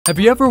Have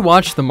you ever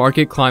watched the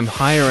market climb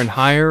higher and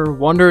higher,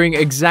 wondering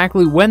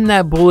exactly when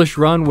that bullish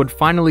run would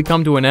finally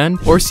come to an end?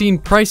 Or seen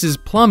prices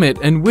plummet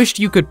and wished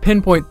you could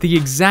pinpoint the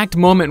exact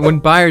moment when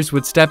buyers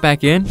would step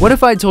back in? What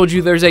if I told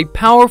you there's a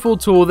powerful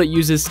tool that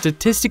uses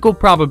statistical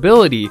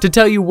probability to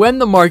tell you when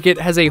the market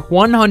has a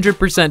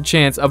 100%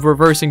 chance of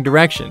reversing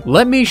direction?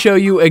 Let me show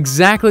you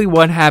exactly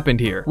what happened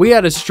here. We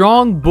had a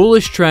strong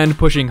bullish trend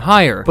pushing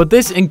higher, but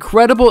this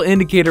incredible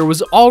indicator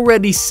was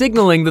already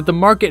signaling that the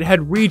market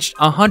had reached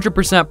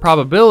 100%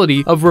 probability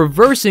of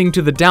reversing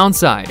to the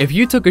downside. If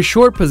you took a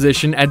short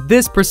position at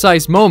this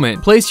precise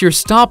moment, place your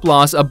stop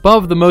loss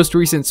above the most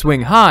recent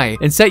swing high,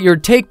 and set your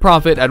take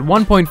profit at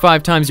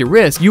 1.5 times your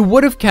risk, you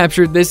would have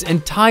captured this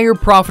entire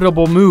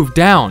profitable move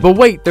down. But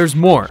wait, there's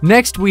more.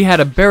 Next, we had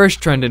a bearish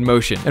trend in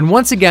motion, and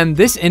once again,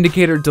 this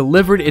indicator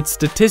delivered its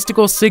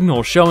statistical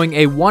signal showing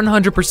a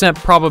 100%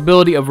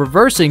 probability of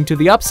reversing to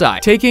the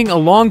upside. Taking a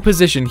long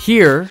position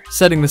here,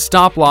 setting the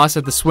stop loss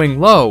at the swing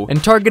low,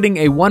 and targeting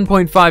a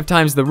 1.5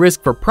 times the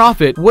risk for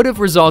profit would have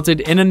resulted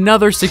in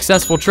another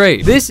successful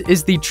trade. This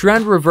is the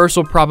trend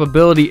reversal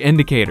probability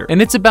indicator, and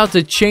it's about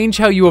to change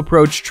how you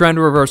approach trend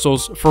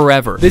reversals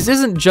forever. This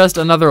isn't just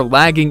another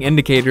lagging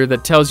indicator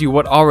that tells you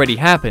what already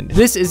happened.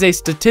 This is a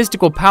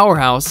statistical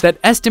powerhouse that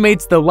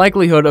estimates the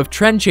likelihood of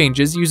trend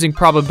changes using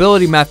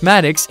probability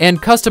mathematics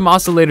and custom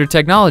oscillator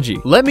technology.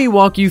 Let me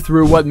walk you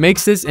through what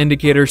makes this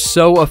indicator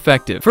so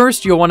effective.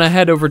 First, you'll want to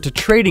head over to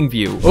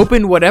TradingView,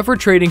 open whatever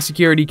trading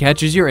security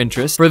catches your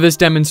interest. For this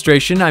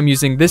demonstration, I'm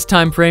using this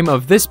time frame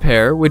of this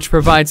pair, which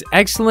provides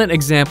excellent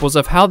examples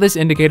of how this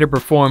indicator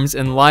performs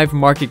in live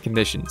market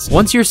conditions.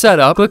 Once you're set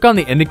up, click on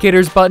the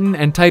indicators button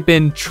and type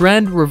in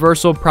trend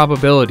reversal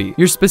probability.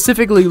 You're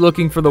specifically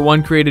looking for the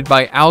one created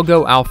by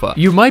Algo Alpha.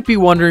 You might be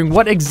wondering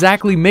what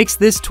exactly makes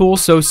this tool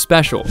so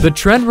special. The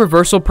trend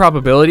reversal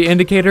probability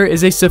indicator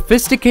is a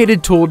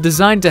sophisticated tool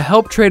designed to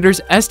help traders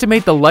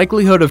estimate the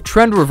likelihood of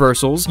trend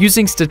reversals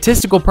using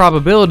statistical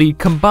probability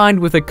combined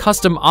with a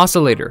custom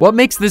oscillator. What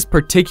makes this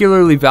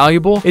particularly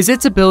valuable is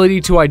its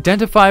ability to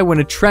identify when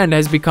a trend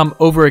has become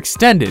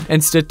overextended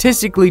and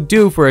statistically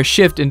due for a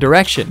shift in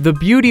direction. The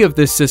beauty of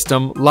this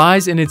system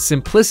lies in its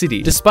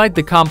simplicity, despite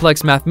the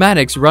complex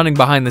mathematics running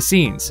behind the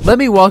scenes. Let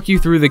me walk you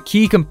through the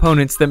key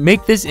components that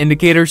make this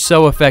indicator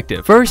so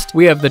effective. First,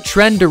 we have the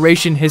trend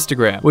duration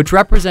histogram, which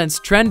represents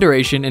trend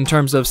duration in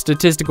terms of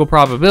statistical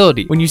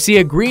probability. When you see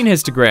a green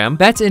histogram,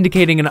 that's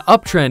indicating an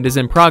uptrend is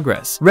in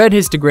progress. Red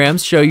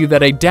histograms show you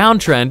that a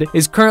downtrend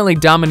is currently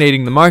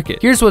dominating the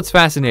market. Here's what's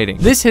fascinating.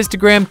 This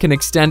histogram can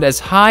extend as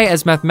high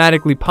as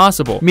mathematically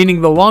possible,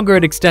 meaning the longer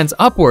it extends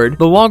upward,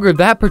 the longer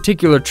that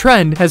particular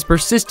trend has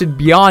persisted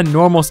beyond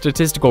normal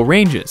statistical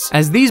ranges.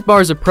 As these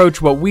bars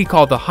approach what we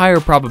call the higher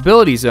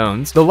probability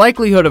zones, the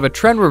likelihood of a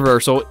trend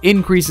reversal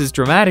increases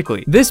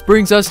dramatically. This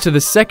brings us to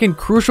the second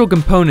crucial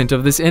component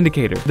of this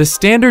indicator. The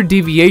standard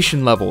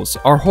deviation levels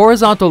are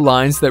horizontal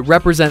lines that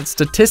represent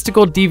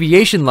statistical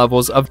deviation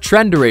levels of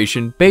trend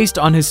duration based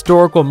on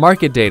historical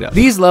market data.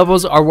 These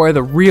levels are where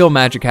the real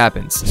magic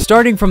happens.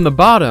 Starting from the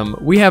bottom,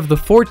 we have the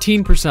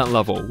 14%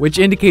 level, which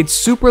indicates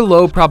super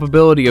low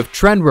probability of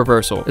trend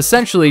reversal,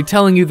 essentially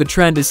telling you the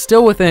trend is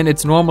still within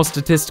its normal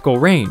statistical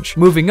range.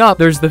 Moving up,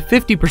 there's the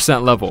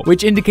 50% level,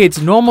 which indicates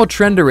normal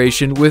trend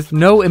duration with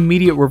no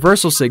immediate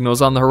reversal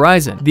signals on the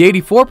horizon. The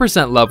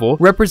 84% level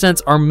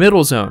represents our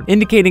middle zone,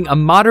 indicating a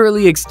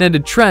moderately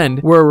extended trend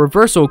where a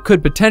reversal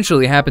could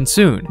potentially happen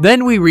soon.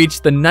 Then we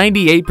reach the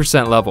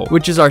 98% level,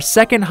 which is our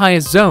second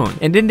highest zone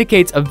and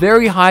indicates a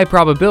very high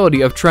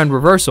probability of trend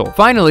reversal.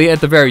 Finally,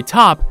 at the very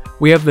top,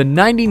 we have the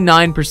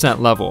 99%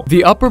 level,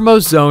 the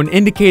uppermost zone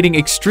indicating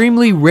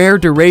extremely rare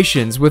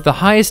durations with the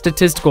highest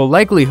statistical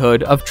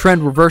likelihood of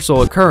trend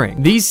reversal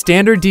occurring. These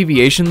standard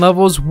deviation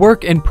levels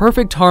work in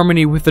perfect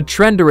harmony with the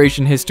trend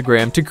duration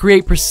histogram to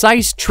create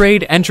precise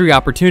trade entry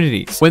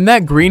opportunities. When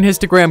that green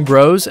histogram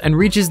grows and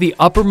reaches the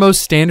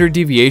uppermost standard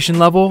deviation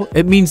level,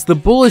 it means the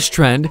bullish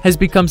trend has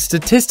become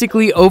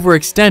statistically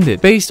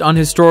overextended based on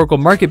historical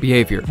market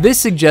behavior. This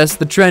suggests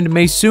the trend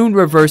may soon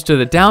reverse to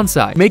the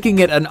downside, making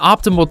it an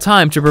optimal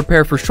time to prepare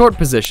for short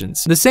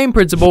positions. The same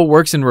principle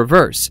works in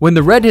reverse. When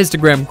the red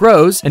histogram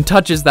grows and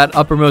touches that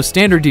uppermost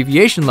standard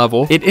deviation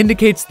level, it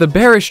indicates the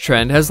bearish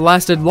trend has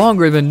lasted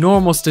longer than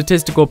normal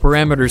statistical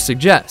parameters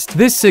suggest.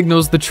 This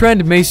signals the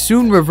trend may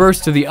soon reverse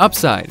to the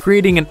upside,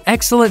 creating an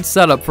excellent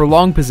setup for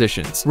long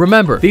positions.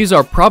 Remember, these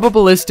are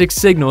probabilistic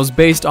signals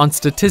based on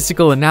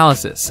statistical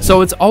analysis,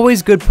 so it's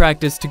always good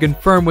practice to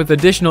confirm with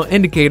additional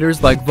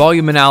indicators like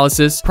volume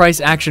analysis,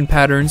 price action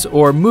patterns,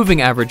 or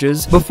moving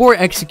averages before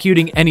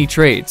executing any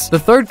trades. The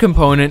third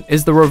component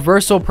is the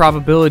reversal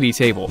probability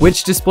table,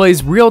 which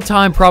displays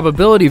real-time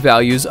probability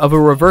values of a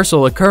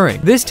reversal occurring.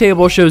 This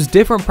table shows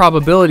different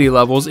probability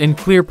levels in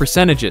clear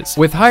percentages,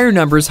 with higher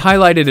numbers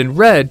highlighted in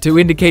red to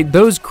indicate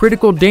those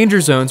critical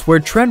danger zones where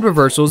trend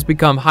reversals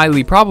become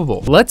highly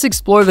probable. Let's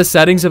explore the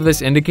settings of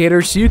this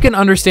indicator so you can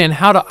understand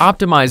how to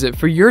optimize it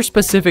for your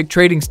specific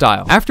trading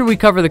style. After we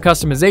cover the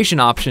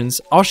customization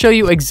options, I'll show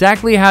you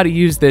exactly how to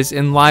use this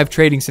in live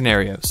trading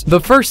scenarios.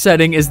 The first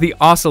setting is the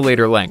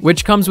oscillator length,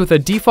 which comes with a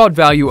default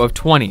value of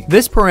 20.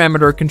 This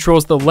parameter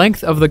controls the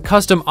length of the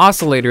custom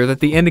oscillator that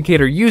the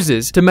indicator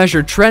uses to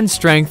measure trend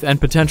strength and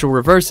potential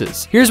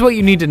reverses. Here's what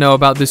you need to know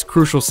about this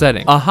crucial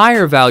setting. A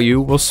higher value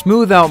will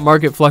smooth out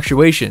market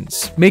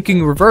fluctuations,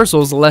 making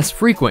reversals less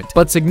frequent,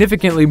 but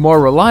significantly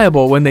more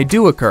reliable when they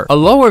do occur. A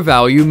lower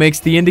value makes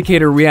the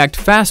indicator react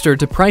faster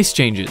to price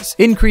changes,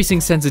 increasing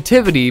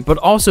sensitivity but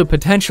also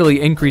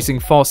potentially increasing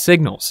false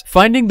signals.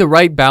 Finding the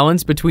right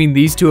balance between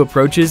these two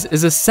approaches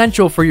is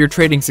essential for your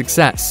trading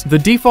success. The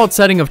default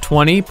setting of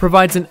 20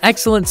 provides an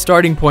excellent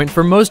starting point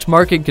for most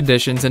market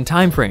conditions and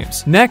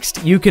timeframes.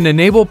 Next, you can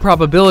enable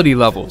probability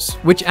levels,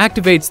 which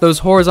activates those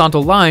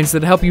horizontal lines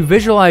that help you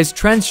visualize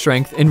trend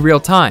strength in real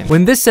time.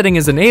 When this setting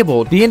is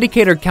enabled, the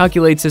indicator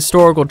calculates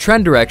historical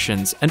trend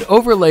directions and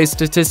overlays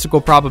statistical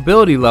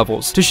probability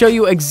levels to show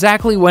you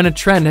exactly when a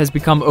trend has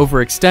become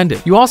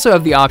overextended. You also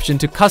have the option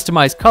to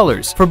customize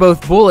colors for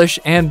both bullish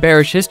and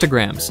bearish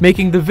histograms,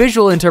 making the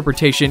visual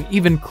interpretation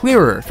even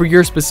clearer for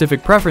your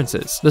specific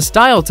preferences. The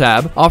Style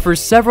tab offers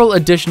several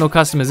additional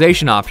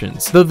customization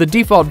options, though the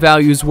default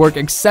values work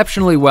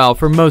exceptionally well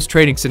for most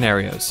trading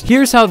scenarios.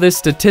 Here's how this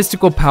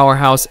statistical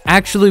powerhouse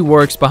actually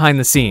works behind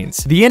the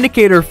scenes. The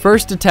indicator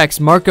first detects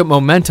market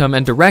momentum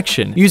and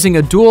direction using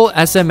a dual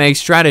SMA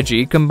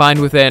strategy combined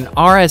with an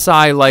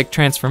RSI-like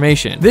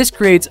transformation. This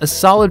creates a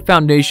solid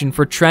foundation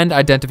for trend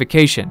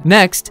identification.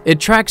 Next, it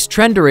tracks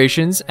trend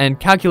durations and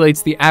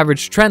calculates the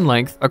average trend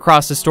length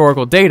across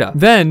historical data,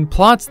 then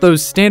plots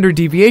those standard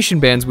deviation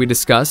bands we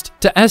discussed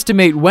to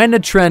estimate when a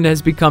trend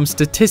has become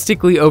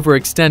statistically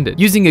overextended.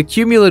 Using a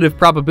cumulative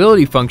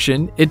probability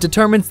function, it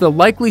determines the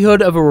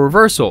likelihood of a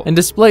reversal and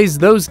displays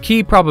those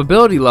key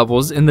probability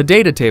levels in the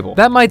data table.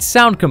 That might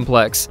sound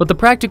complex, but the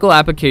practical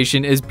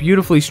application is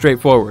beautifully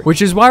straightforward,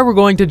 which is why we're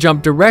going to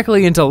jump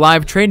directly into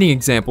live trading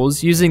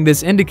examples using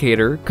this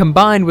indicator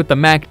combined with the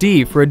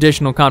MACD for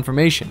additional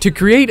confirmation. To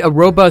create a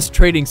robust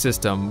trading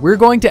system, we're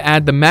going to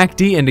add the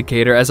MACD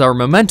indicator as our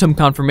momentum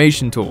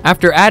confirmation tool.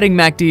 After adding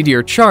MACD to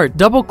your chart,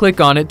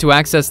 double-click on it to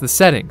access the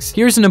settings.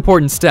 Here's an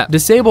important step.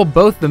 Disable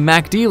both the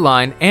MACD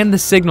line and the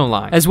signal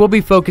line, as we'll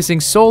be focusing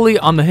solely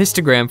on the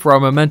histogram for our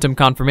momentum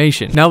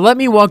confirmation. Now let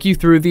me walk you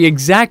through the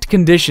exact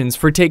conditions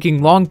for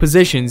taking long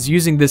positions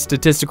using this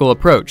statistical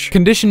approach.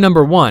 Condition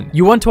number 1.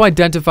 You want to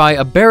identify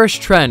a bearish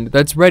trend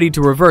that's ready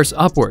to reverse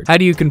upward. How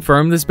do you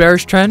confirm this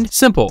bearish trend?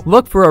 Simple.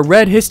 Look for a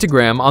red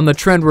histogram on the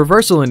trend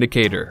reversal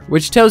indicator,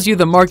 which tells you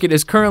the market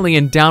is currently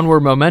in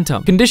downward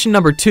momentum. Condition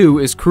number 2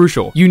 is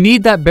crucial. You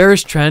need that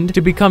bearish trend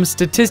to become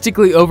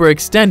statistically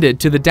overextended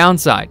to the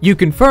downside. You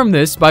confirm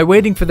this by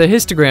waiting for the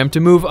histogram to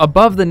move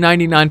above the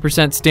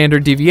 99%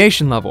 standard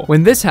deviation level.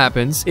 When this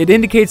happens, it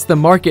indicates the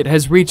market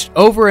has reached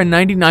over a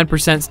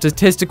 99%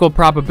 statistical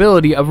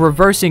probability of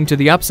reversing to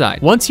the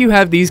upside. Once you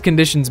have these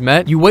conditions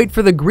met, you wait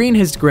for the green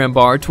histogram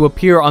bar to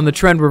appear on the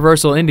trend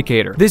reversal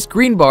indicator. This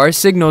green bar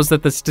signals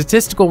that the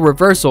statistical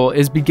reversal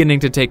is beginning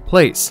to take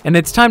place, and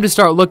it's time to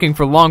start looking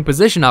for long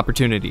position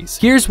opportunities.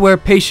 Here's where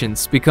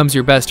patience becomes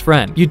your best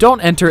friend. You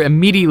don't enter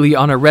immediately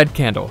on a red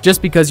candle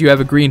just because you have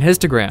a green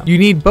histogram. You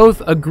need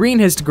both a green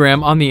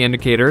histogram on the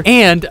indicator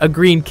and a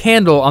green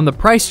candle on the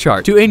price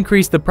chart to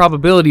increase the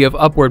probability of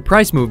upward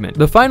price movement.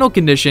 The final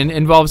condition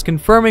involves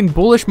confirming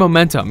bullish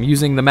momentum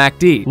using the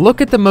MACD.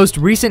 Look at the most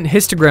recent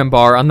histogram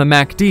bar on the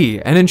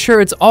MACD and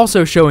ensure it's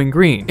also showing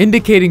green,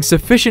 indicating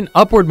sufficient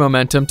upward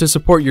momentum to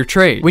support your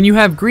trade. When you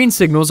have green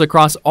signals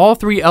across all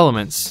three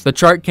elements, the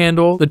chart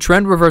candle, the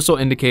trend reversal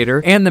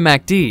indicator, and the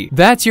MACD,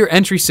 that's your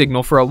entry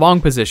signal for a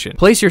long position.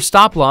 Place your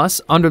stop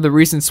loss under the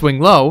recent swing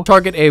low,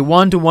 target a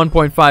 1 to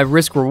 1.5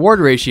 risk-reward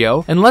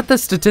ratio, and let the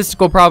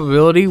statistical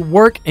probability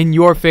work in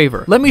your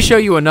favor. Let me show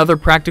you another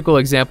practical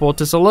example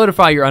to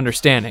solidify your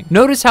understanding.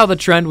 Notice how the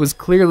trend was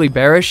clearly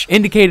bearish,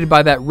 indicated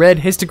by that red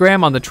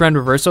histogram on the trend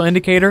reversal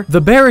indicator.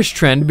 The bearish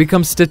trend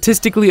becomes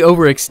statistically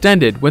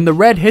overextended when the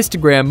red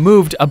histogram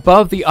moved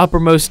above the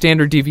uppermost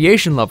standard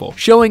deviation level,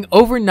 showing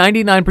over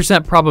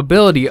 99%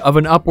 probability of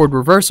an upward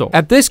reversal.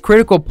 At this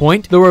critical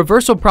point, the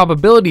reversal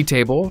probability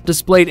table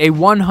displayed a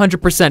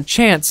 100%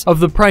 chance of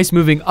the price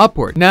moving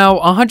upward. Now,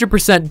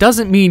 100%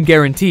 doesn't mean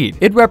guaranteed.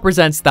 It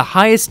represents the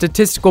highest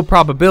statistical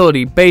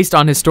probability based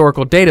on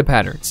historical data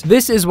patterns.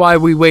 This is why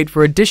we wait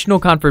for additional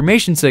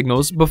confirmation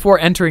signals before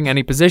entering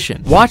any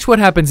position. Watch what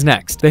happens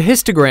next. The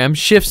histogram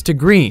shifts to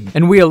green,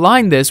 and we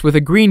align this with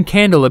a green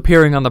candle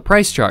appearing on the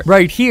price chart.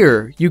 Right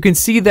here, you can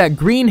see that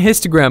green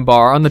histogram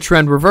bar on the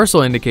trend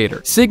reversal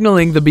indicator,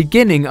 signaling the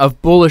beginning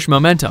of bullish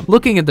momentum.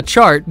 Looking at the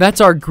chart,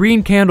 that's our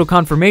green candle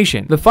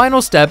confirmation. The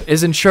final step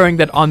is ensuring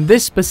that on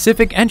this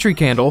specific entry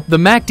candle, the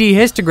MACD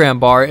histogram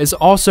bar is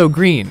also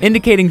green,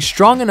 indicating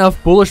strong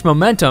enough bullish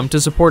momentum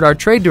to support our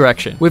trade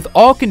direction. With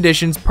all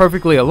conditions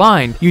perfectly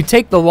aligned, you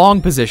take the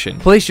long position,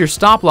 place your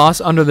stop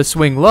loss under the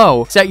swing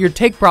low, set your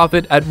take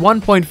profit at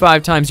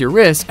 1.5 times your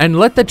risk, and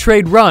let the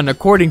trade run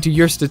according to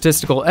your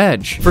statistical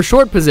edge. For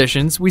short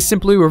positions, we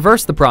simply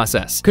reverse the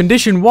process.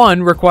 Condition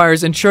 1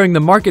 requires ensuring the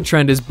market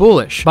trend is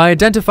bullish by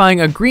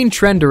identifying a green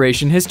trend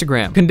duration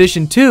histogram.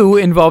 Condition 2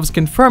 involves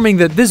confirming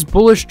that this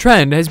bullish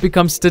trend has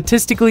become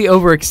statistically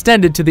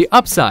overextended to the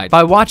upside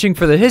by watching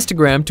for the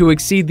histogram to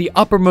exceed the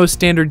uppermost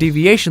standard standard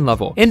deviation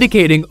level,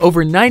 indicating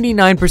over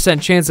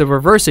 99% chance of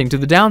reversing to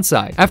the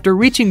downside. After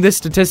reaching this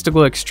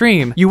statistical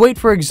extreme, you wait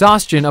for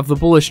exhaustion of the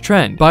bullish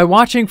trend by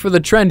watching for the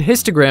trend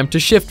histogram to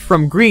shift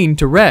from green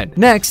to red.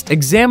 Next,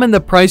 examine the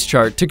price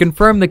chart to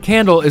confirm the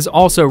candle is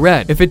also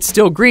red. If it's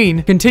still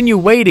green, continue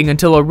waiting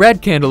until a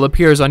red candle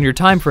appears on your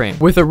time frame.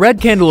 With a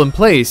red candle in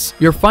place,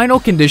 your final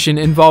condition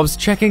involves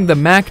checking the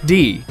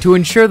MACD to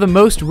ensure the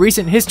most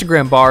recent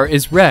histogram bar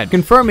is red,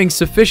 confirming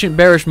sufficient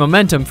bearish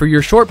momentum for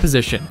your short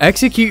position.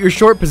 Execute your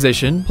short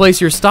position, place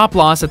your stop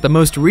loss at the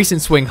most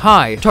recent swing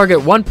high, target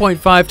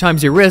 1.5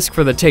 times your risk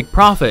for the take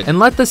profit, and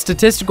let the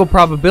statistical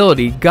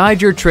probability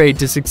guide your trade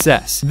to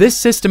success. This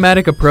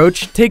systematic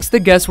approach takes the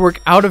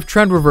guesswork out of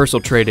trend reversal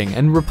trading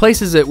and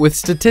replaces it with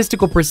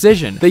statistical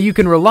precision that you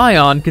can rely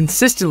on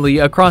consistently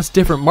across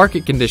different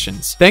market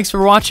conditions. Thanks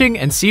for watching,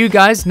 and see you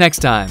guys next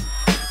time.